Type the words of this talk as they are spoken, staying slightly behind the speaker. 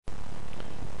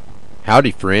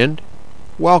Howdy, friend.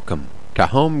 Welcome to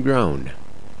Homegrown.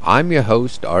 I'm your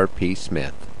host, R.P.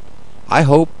 Smith. I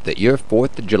hope that your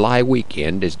 4th of July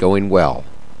weekend is going well.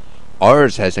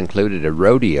 Ours has included a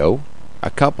rodeo,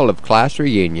 a couple of class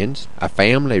reunions, a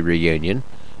family reunion,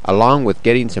 along with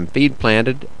getting some feed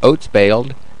planted, oats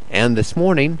baled, and this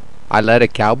morning I led a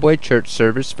cowboy church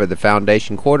service for the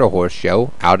Foundation Quarter Horse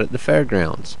Show out at the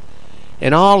fairgrounds.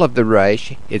 In all of the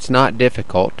rush, it's not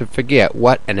difficult to forget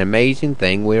what an amazing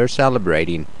thing we are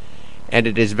celebrating, and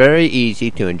it is very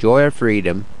easy to enjoy our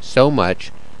freedom so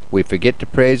much we forget to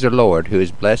praise the Lord who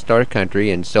has blessed our country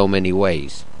in so many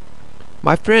ways.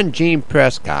 My friend Jean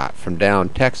Prescott from down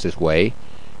Texas way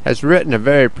has written a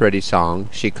very pretty song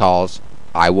she calls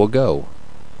I Will Go.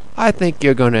 I think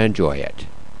you're going to enjoy it.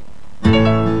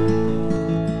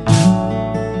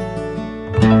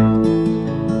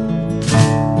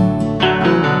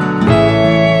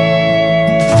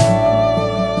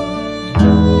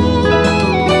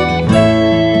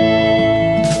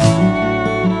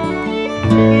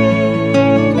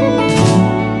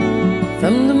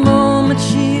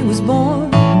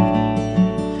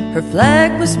 Her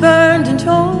flag was burned and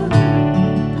torn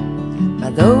by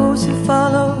those who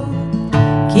followed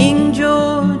King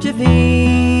George of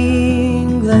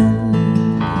England.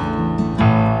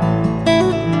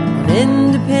 On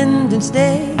Independence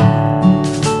Day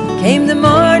came the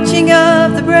marching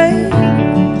of the brave,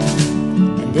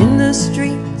 and in the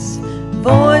streets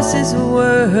voices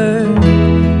were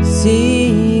heard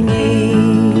singing.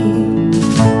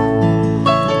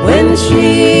 When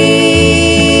she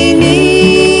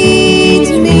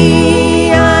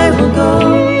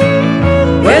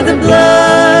the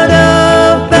blood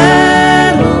of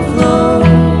battle flows,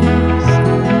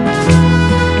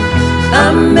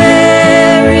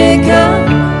 America,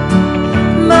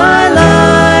 my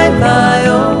life I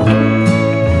owe.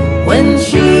 When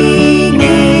she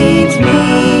needs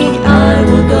me, I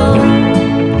will go.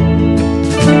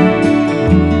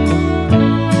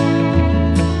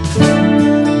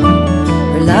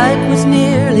 Her light was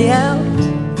nearly out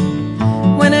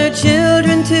when her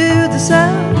children to the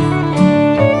south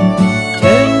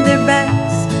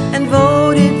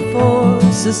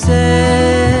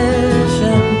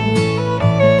secession.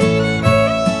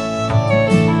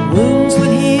 Wounds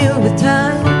would heal with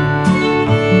time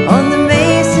on the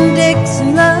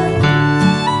Mason-Dixon line,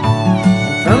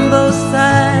 and from both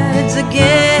sides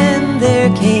again there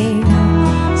came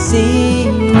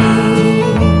singing.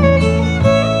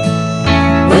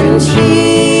 When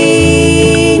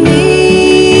she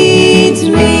needs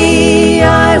me,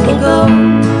 I will go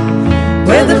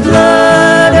where the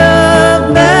blood of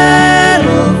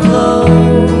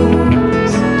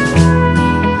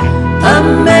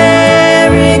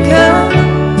America,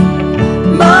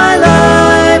 my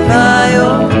life I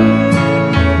owe.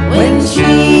 When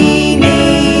she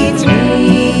needs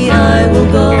me, I will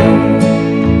go.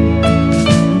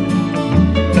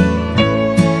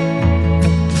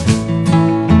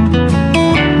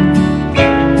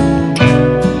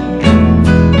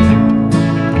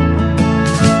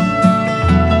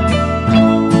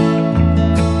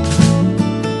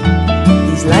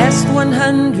 These last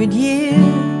 100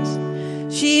 years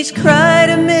she's cried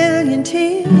a million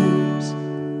tears.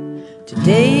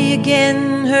 Today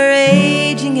again her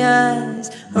aging eyes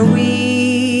are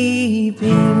weeping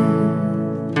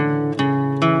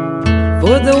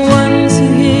for the ones who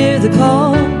hear the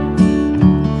call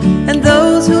and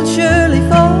those who'll surely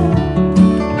fall.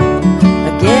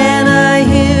 Again I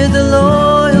hear the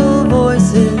loyal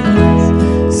voices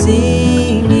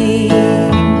singing.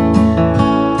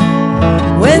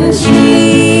 When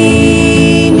she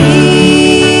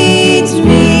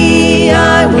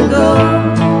I will go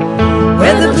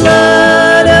where the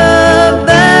blood of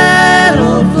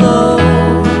battle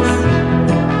flows,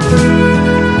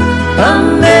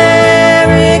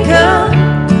 America,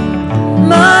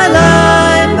 my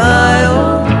life I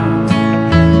owe.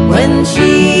 When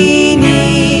she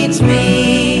needs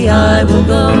me, I will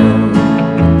go.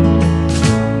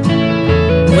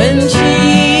 When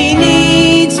she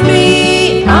needs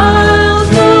me, I'll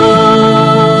go.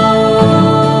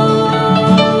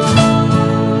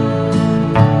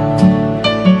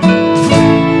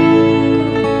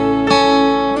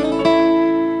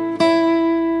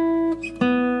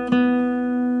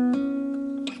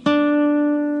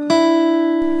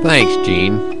 Thanks,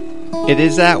 Gene. It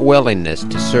is that willingness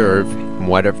to serve in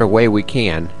whatever way we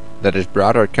can that has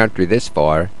brought our country this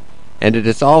far, and it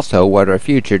is also what our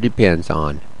future depends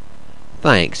on.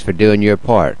 Thanks for doing your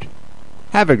part.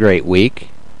 Have a great week.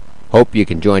 Hope you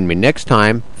can join me next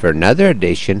time for another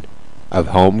edition of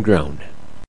Homegrown.